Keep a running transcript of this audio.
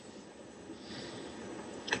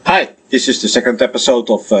Hi, this is the second episode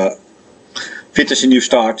of Fitness a New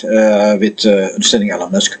Start with Understanding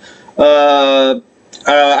Elon Musk.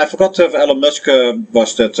 I forgot of Elon Musk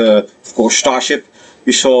was that, of course, Starship.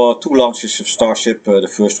 We saw two launches of Starship. The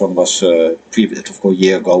first one was of course, a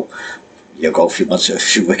year ago, a few months, a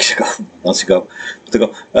few weeks ago, months ago.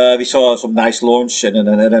 We saw some nice launch, and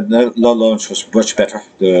then the launch was much better.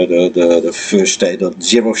 The first stage, the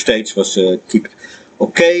 0 stage, was keep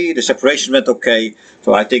okay. The separation went okay.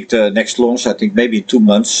 So I think the next launch, I think maybe in 2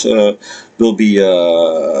 months, will be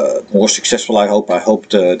more successful. I hope. I hope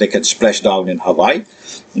they can splash down in Hawaii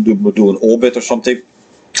and do an orbit or something.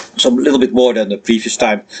 So a little bit more than the previous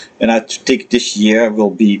time. And I think this year will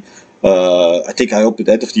be. I hope at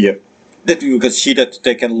the end of the year that you can see that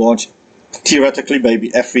they can launch theoretically maybe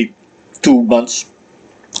every 2 months.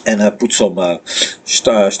 And put some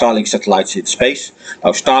Starlink satellites in space.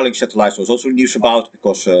 Now, Starlink satellites was also news about,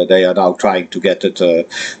 because they are now trying to get it to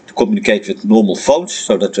communicate with normal phones.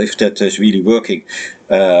 So that if that is really working,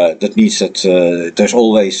 that means that there's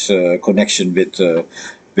always connection with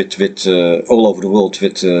all over the world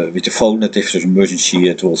with the phone. That if there's an emergency,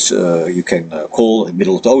 it will you can call in the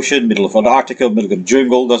middle of the ocean, middle of Antarctica, middle of the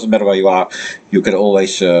jungle. Doesn't matter where you are. You can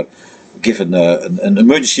always give an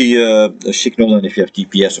emergency signal, and if you have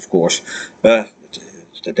GPS, of course, the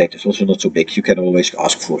data is also not so big. You can always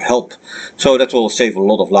ask for help. So that will save a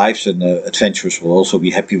lot of lives, and adventurers will also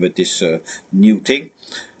be happy with this new thing.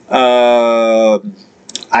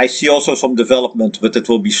 I see also some development, but it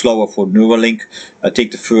will be slower for Neuralink. I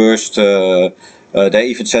think the first. They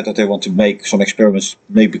even said that they want to make some experiments,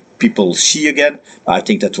 maybe people see again. I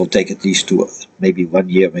think that will take at least maybe 1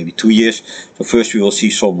 year, maybe 2 years. So first we will see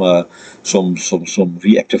some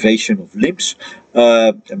reactivation of limbs,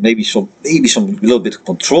 and maybe some little bit of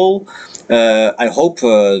control. I hope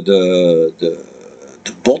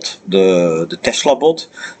the bot, the Tesla bot,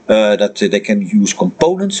 that they can use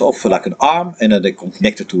components of like an arm, and then they can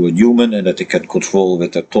connect it to a human, and that they can control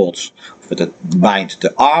with their thoughts, with their mind,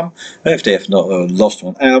 the arm. And if they have lost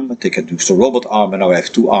one arm, they can use the robot arm, and now I have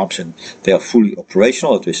 2 arms, and they are fully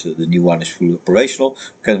operational. At least the new one is fully operational.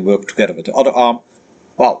 Can work together with the other arm.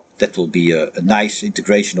 Wow, that will be a nice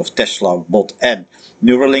integration of Tesla bot and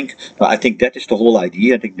Neuralink. I think that is the whole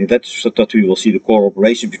idea. I think that's that we will see the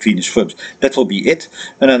cooperation between these firms. That will be it.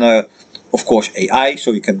 And then, of course, AI.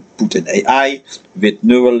 So you can put an AI with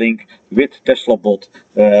Neuralink, with Tesla bot,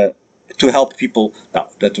 to help people. Now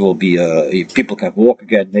that will be people can walk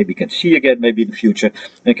again, maybe can see again, maybe in the future,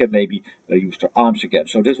 and can maybe use their arms again.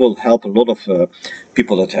 So this will help a lot of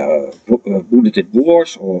people that are wounded in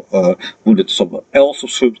wars or wounded somewhere else or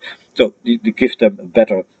so. So to give them a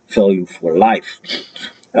better value for life.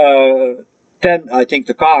 Then I think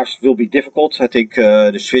the cars will be difficult. I think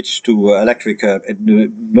the switch to electric,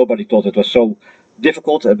 nobody thought it was so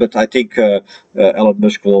difficult, but I think Elon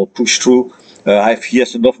Musk will push through. He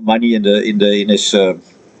has enough money in his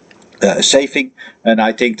saving, and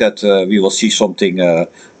I think that we will see something,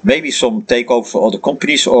 maybe some takeover for other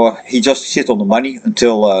companies, or he just sit on the money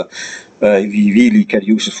until he really can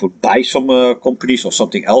use it for buy some companies or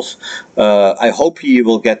something else. I hope he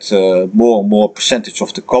will get more and more percentage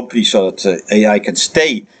of the company, so that AI can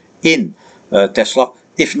stay in Tesla.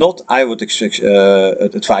 If not, I would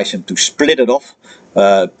advise him to split it off,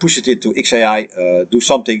 push it into XAI, do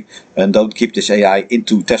something, and don't keep this AI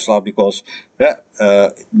into Tesla, because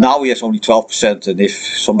now he has only 12%, and if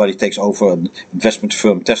somebody takes over an investment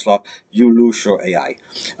firm, Tesla, you lose your AI.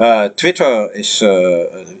 Twitter is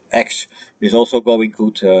X is also going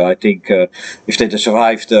good. I think if they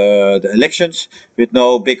survive the elections with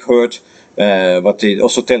no big hurt. But they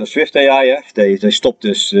also Taylor Swift AI, they stopped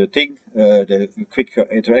this thing, the quick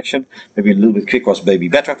interaction. Maybe a little bit quick was maybe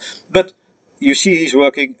better, but you see he's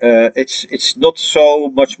working. It's not so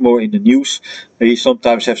much more in the news. He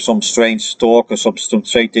sometimes have some strange talk or some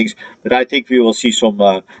strange things, but I think we will see some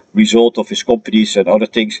result of his companies and other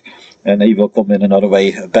things, and he will come in another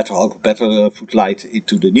way, better footlight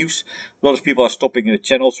into the news. A lot of people are stopping the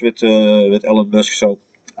channels with Elon Musk, so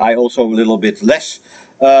I also a little bit less.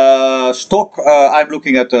 Stock. I'm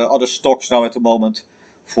looking at other stocks now at the moment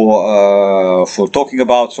for talking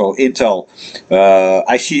about. So Intel.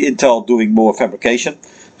 I see Intel doing more fabrication.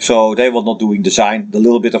 So they will not doing design. The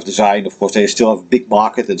little bit of design, of course, they still have a big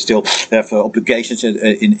market and still have obligations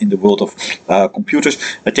in the world of computers.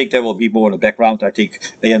 I think there will be more in the background. I think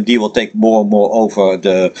AMD will take more and more over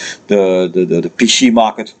the PC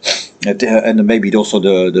market, and maybe also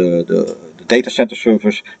the data center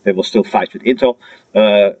servers. They will still fight with Intel.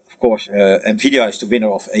 Of course, Nvidia is the winner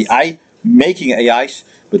of AI, making AIs,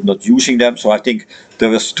 but not using them. So I think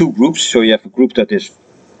there is 2 groups. So you have a group that is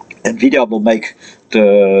NVIDIA will make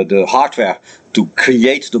the hardware to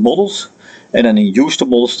create the models, and then in use the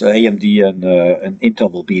models, the AMD and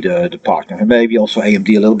Intel will be the partner, and maybe also AMD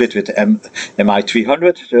a little bit with the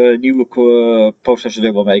MI300, the new processor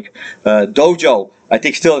they will make. Dojo, I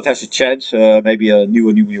think still it has a chance, maybe a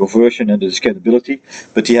newer version and the scalability,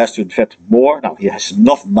 but he has to invest more. Now he has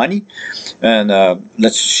enough money, and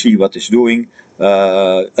let's see what he's doing.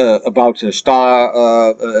 About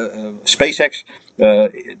SpaceX,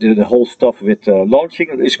 the whole stuff with launching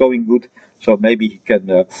is going good, so maybe he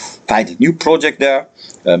can find a new project there,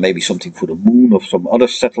 maybe something for the moon or some other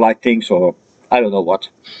satellite things, or I don't know what.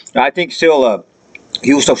 I think still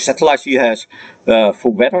use those satellites he has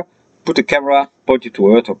for weather. Put a camera, point it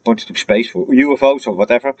to Earth or point it to space for UFOs or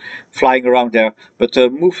whatever, flying around there. But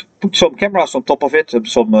put some cameras on top of it,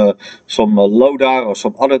 some LODAR or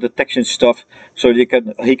some other detection stuff, so he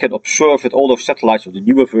can observe with all those satellites or the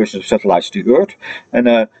newer versions of satellites to Earth, and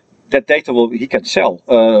that data he can sell.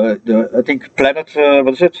 I think Planet,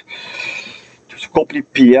 what is it? Company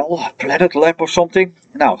Planet Lab or something.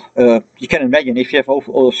 Now you can imagine if you have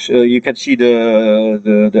you can see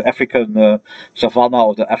the African savanna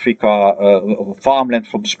or the Africa farmland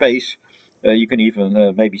from space. You can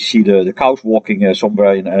even maybe see the cows walking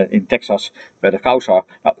somewhere in Texas where the cows are.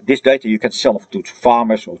 Now, this data you can sell to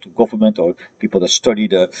farmers or to government or people that study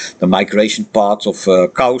the migration paths of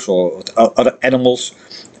cows or other animals.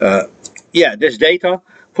 Yeah, this data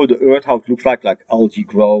for the Earth, how it looks like algae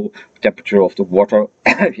grow, temperature of the water.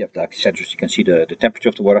 If you have like sensors, you can see the temperature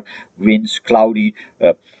of the water, winds, cloudy,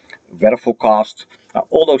 weather forecast,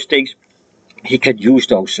 all those things. He can use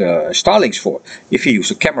those Starlinks for, if you use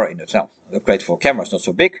a camera in it. Now, the upgrade for a camera is not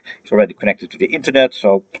so big, it's already connected to the internet,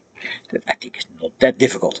 so that I think it's not that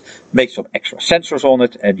difficult. Make some extra sensors on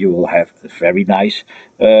it, and you will have a very nice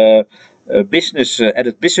added business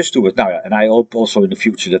to it. Now, and I hope also in the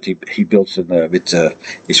future that he builds with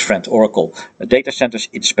his friend Oracle data centers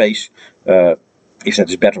in space. If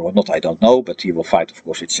that is better or not, I don't know, but he will find, of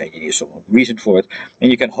course, it's some reason for it.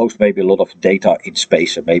 And you can host maybe a lot of data in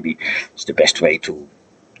space, and maybe it's the best way to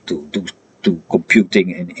do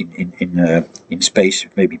computing in space.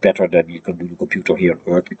 Maybe better than you can do the computer here on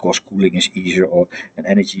Earth, because cooling is easier and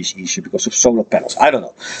energy is easier because of solar panels. I don't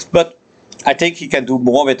know, but I think he can do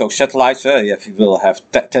more with those satellites. He will have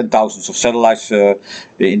 10,000 of satellites in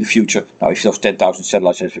the future. Now, if those 10,000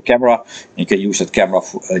 satellites have a camera, you can use that camera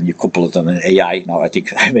and you couple it on an AI. Now, I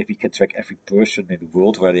think maybe you can track every person in the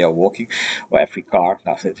world where they are walking, or every car.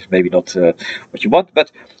 Now, that's maybe not what you want,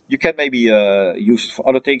 but you can maybe use it for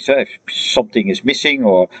other things. If something is missing,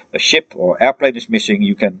 or a ship or airplane is missing,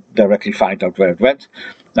 you can directly find out where it went.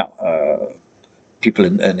 Now, people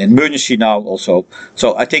in an emergency now also.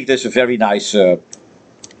 So I think there's a very nice thing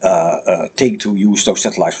to use those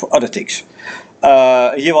satellites for other things.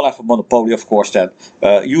 Here we'll have a monopoly, of course, then.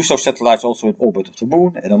 Use those satellites also in orbit of the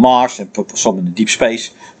moon and on Mars, and put some in deep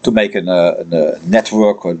space to make a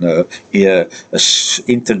network, an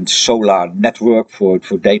internet solar network for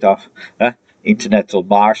data. Internet on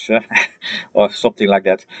Mars, or something like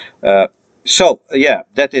that. So yeah,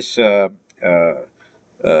 that is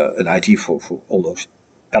an idea for all those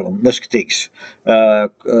Elon Musk things.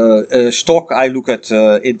 Stock, I look at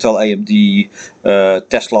Intel, AMD,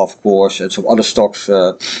 Tesla, of course, and some other stocks.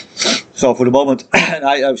 So for the moment,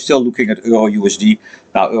 I'm still looking at EURUSD.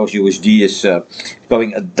 Now, EURUSD is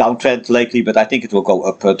going a downtrend lately, but I think it will go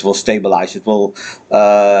up. It will stabilize. It will.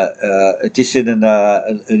 It is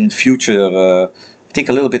in future. I think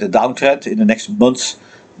a little bit a downtrend in the next months.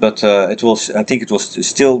 But it will. I think it will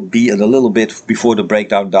still be a little bit before the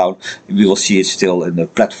breakdown down. We will see it still in the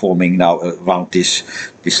platforming now around this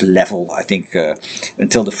level. I think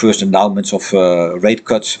until the first announcements of rate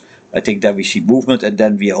cuts. I think then we see movement, and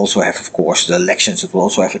then we also have, of course, the elections. It will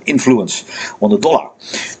also have an influence on the dollar.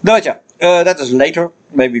 But yeah, that is later.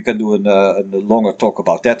 Maybe we can do a longer talk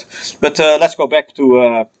about that. But let's go back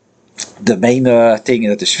to the main thing,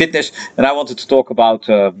 that is fitness. And I wanted to talk about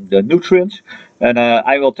the nutrients. And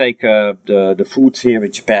I will take the food here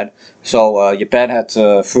in Japan. So Japan had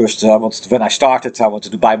first, when I started, I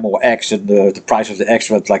wanted to buy more eggs, and the price of the eggs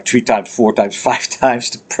went like 3 times, 4 times, 5 times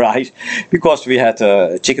the price, because we had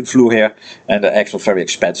chicken flu here, and the eggs were very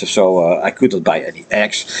expensive. So I couldn't buy any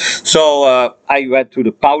eggs. So I went to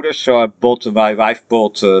the powders. So my wife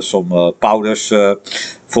bought some powders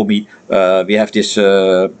for me. We have this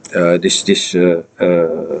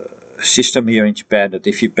system here in Japan that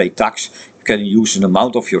if you pay tax, you can use an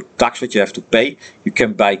amount of your tax that you have to pay. You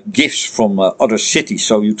can buy gifts from other cities.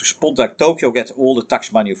 So you to sponsor Tokyo, get all the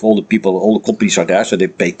tax money of all the people, all the companies are there, so they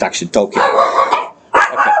pay tax in Tokyo.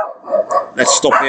 Okay, let's stop here.